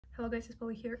Hello guys, it's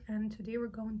Polly here, and today we're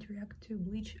going to react to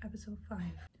Bleach episode 5.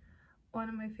 One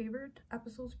of my favorite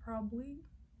episodes, probably.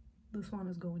 This one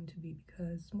is going to be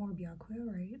because more Byakuya,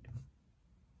 right?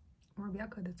 More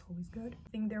Byakuya, that's always good. I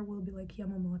think there will be like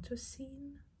Yamamoto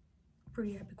scene,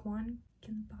 pretty epic one.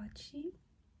 Kenpachi,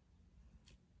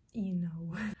 you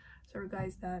know. Sorry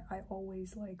guys that I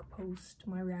always like post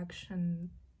my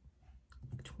reaction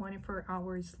 24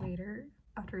 hours later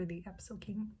after the episode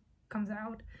comes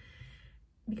out,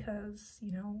 because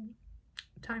you know,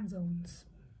 time zones,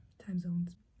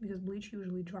 because Bleach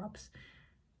usually drops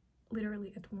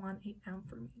literally at 1 a.m.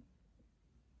 for me.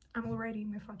 I'm already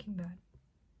in my fucking bed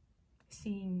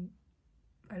seeing,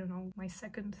 I don't know, my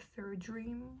second, third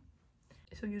dream.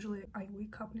 So usually I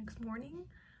wake up next morning,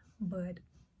 but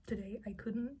today I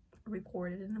couldn't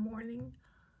record it in the morning,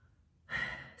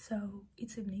 so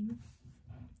it's evening,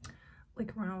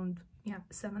 like around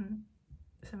 7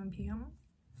 p.m.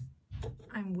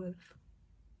 I'm with,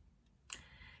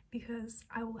 because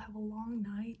I will have a long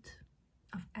night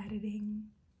of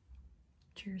editing.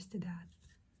 Cheers to that.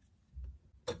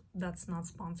 That's not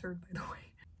sponsored, by the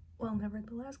way. Well,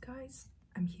 nevertheless guys,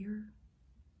 I'm here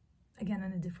again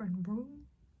in a different room.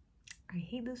 I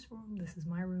hate this room. This is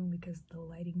my room because the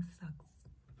lighting sucks,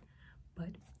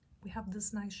 but we have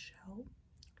this nice shell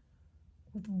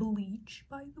with Bleach,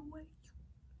 by the way,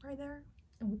 right there,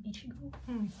 and with Ichigo.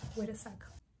 Wait a sec.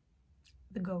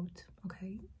 The goat,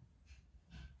 okay?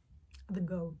 The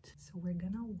goat. So we're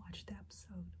gonna watch the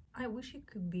episode. I wish he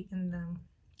could be in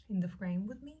the frame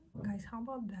with me. Guys, how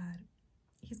about that?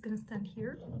 He's gonna stand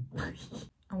here.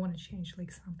 I want to change like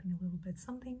something a little bit,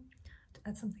 something to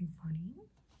add something funny.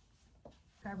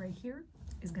 That right here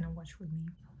is gonna watch with me.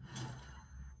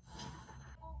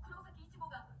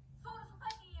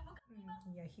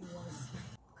 Yeah, he was.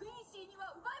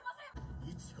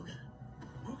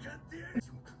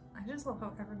 I just love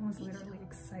how everyone's literally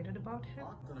excited about him.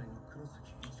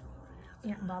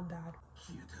 Yeah, about that.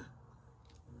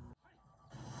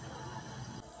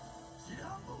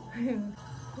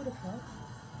 Who the fuck?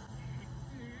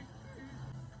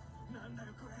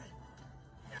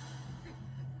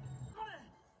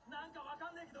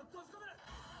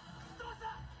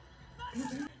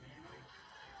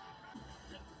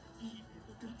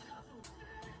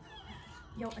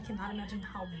 Yo, I cannot imagine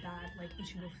how bad like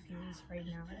Ichigo feels right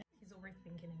now. He's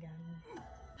overthinking again.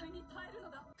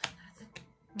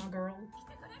 My girl,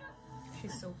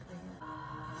 she's so pretty.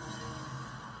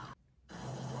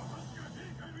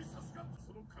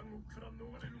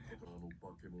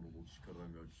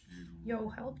 Yo,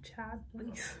 help chat,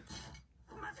 please.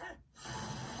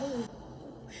 Oh,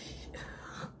 shit.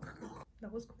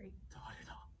 That was great.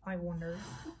 I wonder.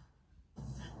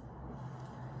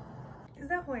 Is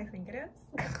that who I think it is?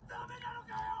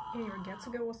 Yeah, your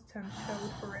Getsuga was 10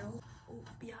 showed for real. Oh,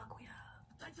 Byakuya.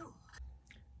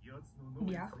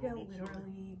 Byakuya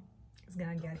literally is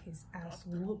gonna get his ass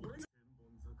whooped.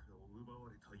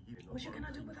 What you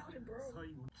gonna do without it, bro?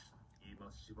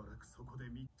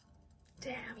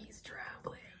 Damn, he's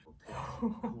trembling.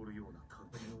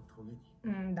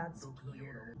 That's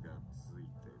weird.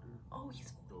 Oh,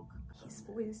 his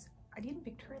voice. I didn't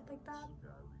picture it like that,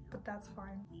 but that's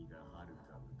fine.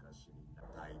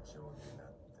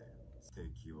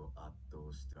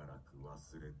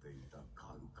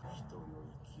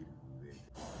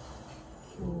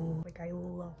 Ooh, like I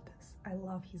love this. I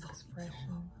love his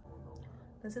expression.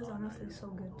 This is honestly so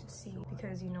good to see,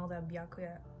 because you know that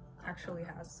Byakuya actually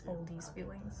has all these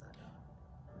feelings.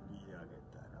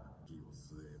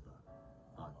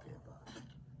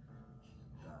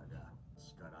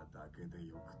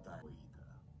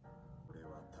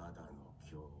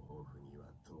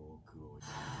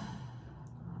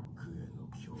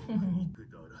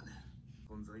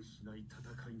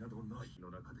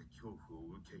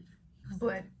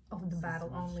 But of the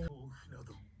battle only.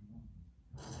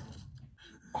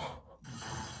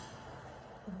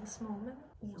 This moment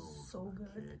was so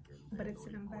good, but it's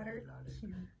even better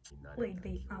here. Like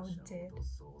they outdid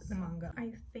the manga.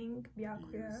 I think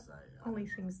Byakuya only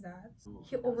thinks that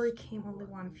he overcame only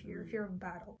one fear of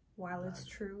battle. While it's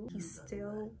true, he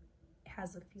still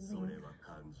has a feeling,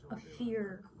 a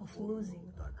fear of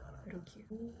losing Ruki.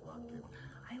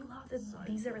 I love that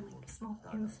these are like small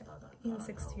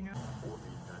insects, you know?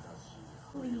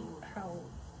 Holy hell.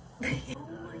 Oh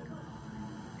my god.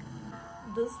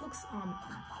 This looks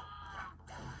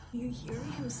you hear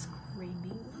him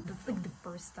screaming. That's like the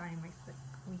first time I think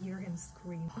we hear him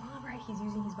scream. Oh right, he's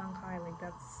using his bankai, like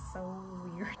that's so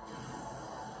weird.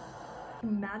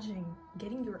 Imagine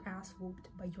getting your ass whooped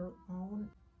by your own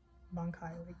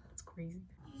bankai, like that's crazy.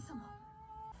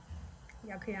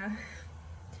 Byakuya,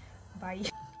 bye.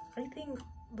 I think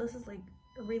this is like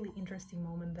a really interesting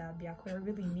moment that Byakuya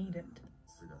really needed.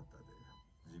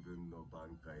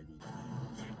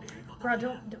 Bro,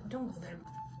 don't go there.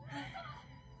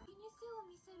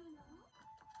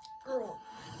 Girl.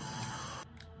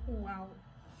 Wow.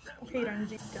 Okay,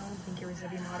 Ranji, don't think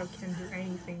Yamato can do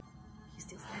anything. He's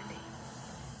still standing.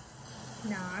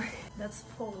 Nah, that's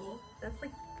full. That's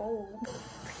like full.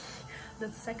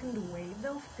 That second wave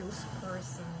though feels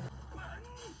personal.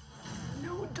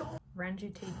 No, don't. Ranji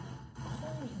take.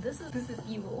 Holy, this is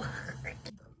evil.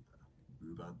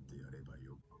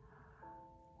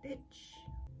 Bitch.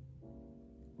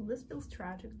 This feels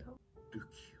tragic though.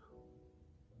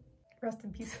 Rest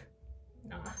in peace.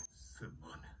 Nah.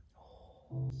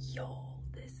 Yo,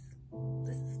 this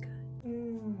is good.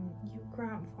 You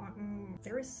grandpa.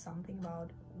 There is something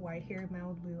about white hair,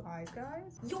 male blue eyes,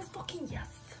 guys. Yo, fucking yes!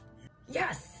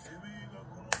 Yes!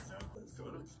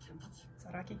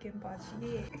 Saraki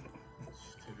Kenpachi.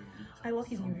 I love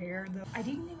his new hair though. I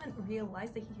didn't even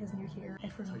realize that he has new hair. I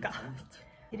forgot.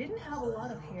 He didn't have a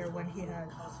lot of hair when he had.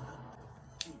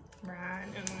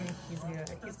 Man, he's good.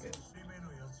 He's good.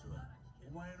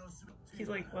 He's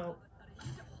like, well,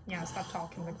 yeah, stop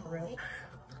talking like for real.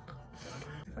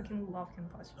 I fucking love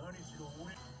Kenpachi.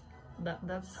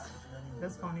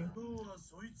 That's funny.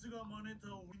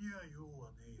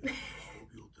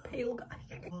 Pale guy.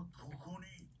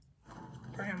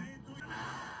 For him.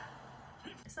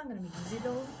 It's not gonna be easy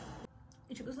though.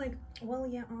 She was like, well,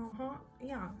 yeah,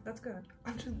 yeah, that's good.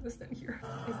 I'm just listening here.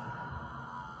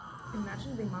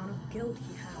 Imagine the amount of guilt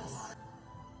he has.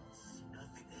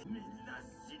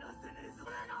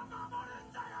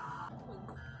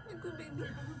 My good baby.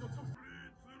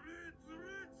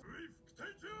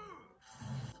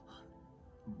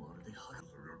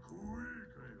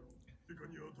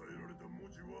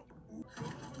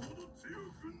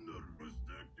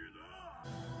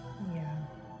 Yeah.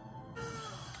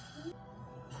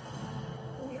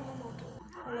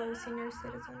 Hello, senior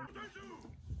citizen.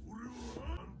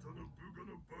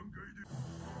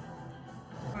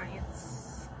 It's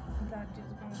that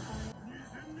dude's gonna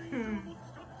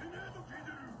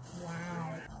Wow.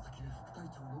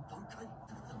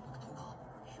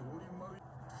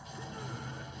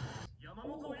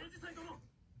 Oh.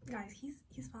 Guys,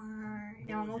 he's fine.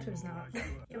 Yamamoto's not.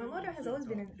 Yamamoto has always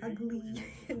been an ugly.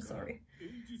 I'm sorry.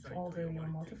 To all the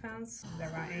Yamamoto fans,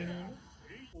 there are any.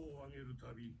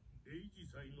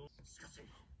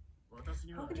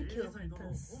 How could you kill him like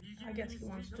this? I guess he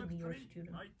wants to be your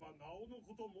student.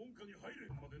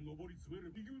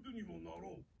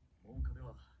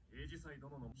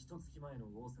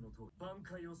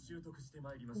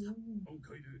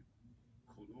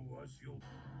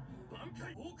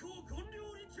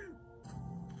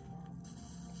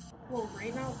 Well,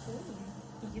 right now,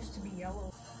 it used to be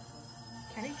yellow.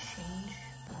 Can it change?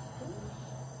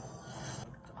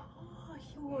 Oh,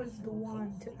 he was the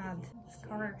one to add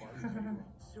scar. He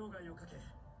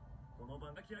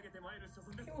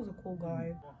was a cool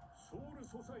guy.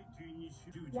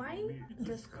 Why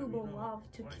does Kubo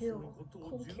love to kill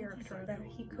cool character that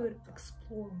he could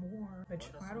explore more? Which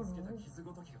I don't know.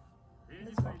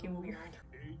 It's fucking weird.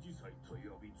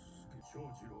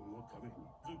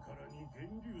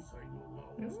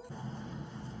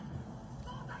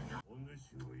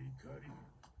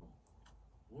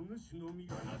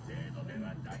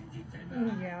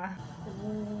 Yeah.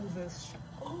 Oh, this shot.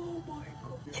 Oh my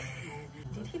god.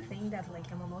 Did he think that like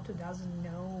Yamamoto doesn't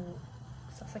know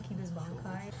Sasakiba's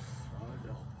Bankai?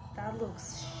 That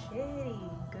looks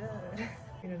shitty good.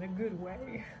 In a good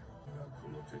way.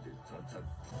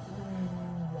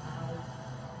 Wow.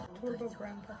 Turbo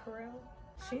Grandpa Pharrell.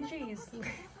 Shinji is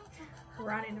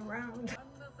running around.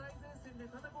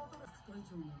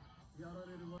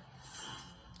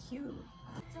 Cute.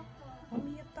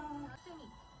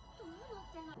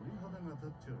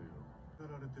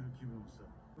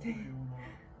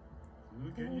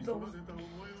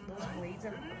 Those blades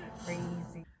are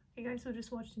crazy. Hey guys, so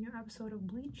just watched a new episode of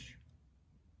Bleach.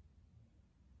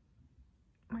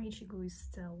 Maichigo is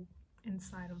still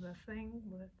inside of the thing,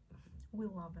 but we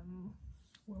love him.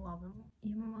 We love him.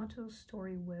 Yamamoto's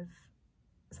story with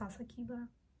Sasakiba,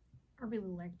 I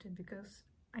really liked it because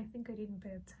I think I didn't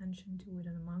pay attention to it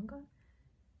in the manga,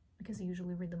 because I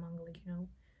usually read the manga like, you know,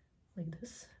 like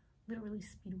this, literally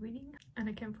speed reading, and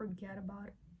I can forget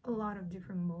about a lot of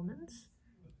different moments.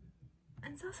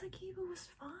 And Sasakiba was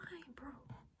fine, bro.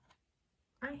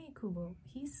 I hate Kubo.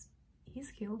 He's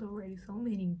killed already so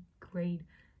many great,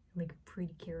 like,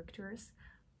 pretty characters.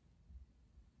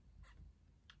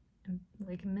 And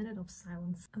like a minute of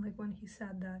silence. And like when he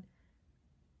said that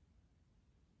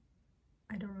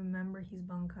I don't remember his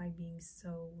Bankai being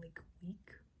so like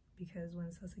weak, because when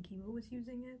Sasakiba was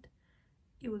using it,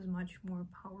 it was much more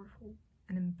powerful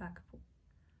and impactful.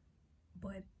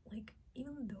 But like,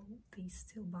 even though they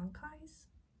still Bankais,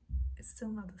 it's still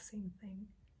not the same thing,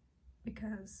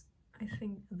 because I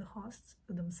think the hosts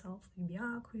themselves, like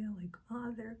Byakuya, like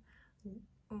other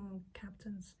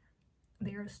captains,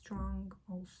 they are strong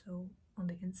also on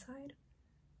the inside.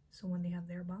 So when they have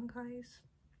their Bankais,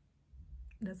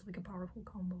 that's like a powerful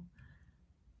combo.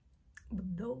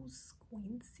 But those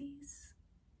Quincy's,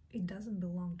 it doesn't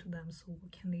belong to them, so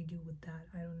what can they do with that?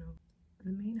 I don't know.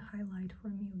 The main highlight for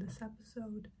me of this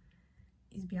episode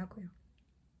is Byakuya.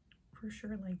 For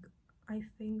sure, like, I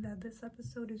think that this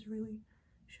episode is really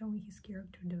showing his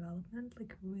character development,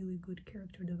 like really good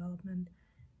character development,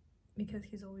 because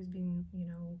he's always been, you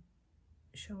know,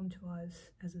 shown to us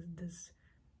as this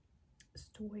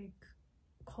stoic,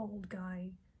 cold guy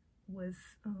with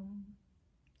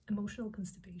emotional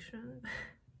constipation.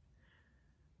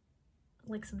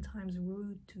 Like sometimes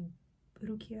rude to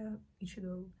Rukia,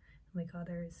 Ichigo, like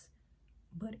others,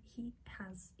 but he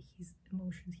has his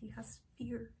emotions, he has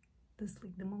fear. That's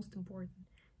like the most important.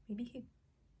 Maybe he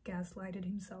gaslighted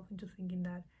himself into thinking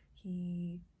that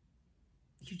he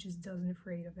just doesn't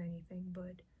afraid of anything,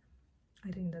 but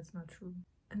I think that's not true.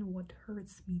 And what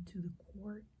hurts me to the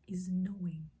core is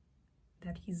knowing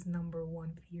that his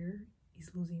 #1 fear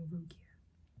is losing Rukia.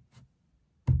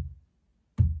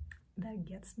 That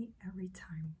gets me every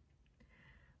time.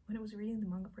 When I was reading the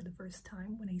manga for the first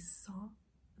time, when I saw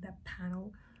that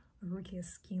panel of Rukia's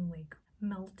skin like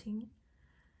melting,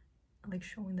 like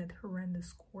showing that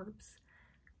horrendous corpse,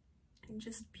 and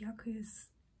just Byakuya's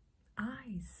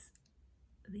eyes,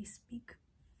 they speak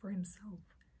for himself.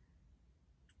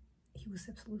 He was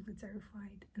absolutely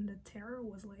terrified, and the terror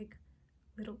was like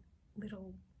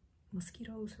little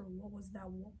mosquitoes, or what was that?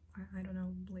 I don't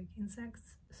know, like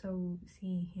insects. So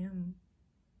seeing him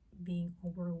being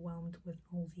overwhelmed with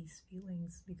all these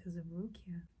feelings because of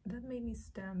Rukia, that made me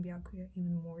stan Byakuya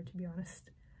even more, to be honest.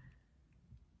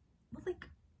 But like,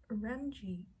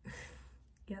 Renji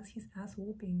gets his ass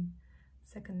whooping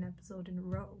 2nd episode in a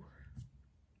row.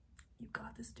 You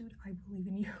got this, dude. I believe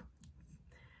in you.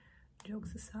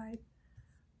 Jokes aside,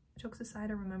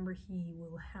 I remember he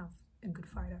will have a good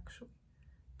fight actually,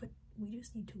 but we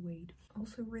just need to wait.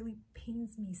 Also, really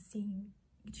pains me seeing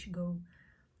Ichigo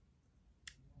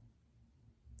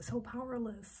so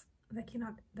powerless that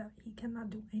he cannot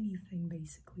do anything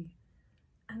basically,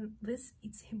 and this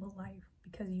eats him alive,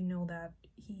 because you know that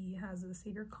he has a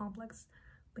savior complex.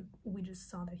 Like, we just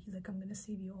saw that he's like, I'm gonna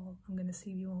save you all, I'm gonna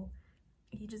save you all.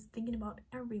 He's just thinking about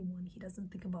everyone, he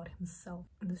doesn't think about himself,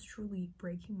 and this truly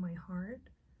breaking my heart,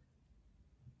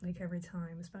 like every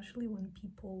time, especially when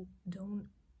people don't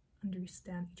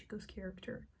understand Ichigo's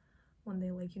character, when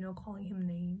they, like, you know, calling him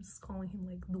names, calling him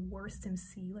like the worst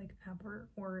MC like ever,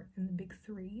 or in the big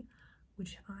 3,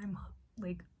 which I'm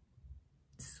like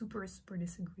super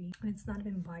disagree. And it's not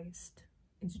even biased,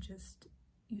 it's just,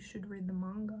 you should read the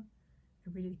manga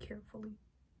and read it carefully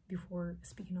before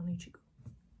speaking on Ichigo.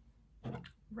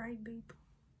 Right, babe?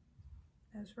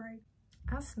 That's right.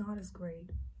 As Not is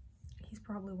great. He's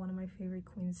probably one of my favorite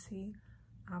Quincy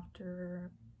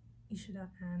after Ishida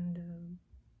and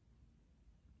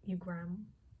Ugram.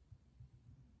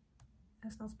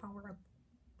 As Not's power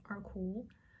are cool,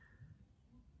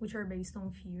 which are based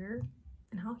on fear,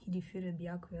 and how he defeated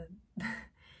Byakuya.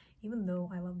 Even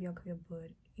though I love Byakuya,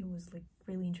 but it was like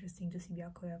really interesting to see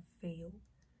Byakuya fail,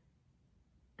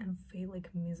 and fail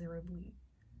like miserably,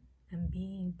 and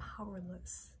being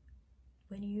powerless.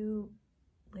 When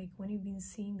you've been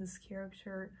seeing this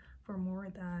character for more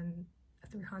than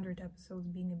 300 episodes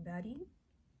being a baddie,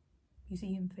 you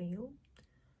see him fail,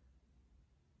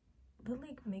 that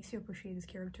like makes you appreciate this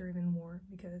character even more,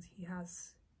 because he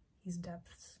has his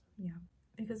depths. Yeah,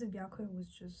 because if Byakuya was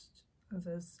just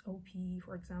this OP,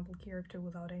 for example, character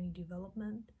without any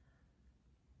development,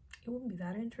 it wouldn't be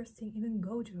that interesting. Even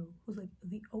Gojo, who's like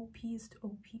the OPest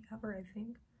OP ever, I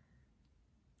think.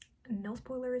 No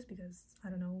spoilers, because I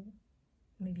don't know,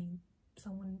 maybe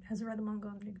someone has read the manga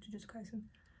on Jujutsu Kaisen,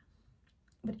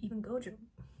 but even Gojo,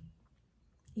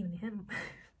 even him,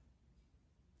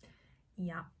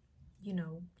 yeah, you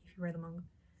know, if you read the manga.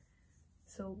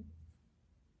 So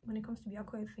when it comes to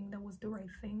Byakuya, I think that was the right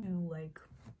thing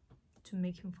to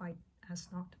make him fight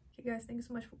As Not. Okay guys, thank you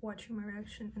so much for watching my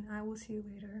reaction, and I will see you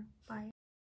later. Bye.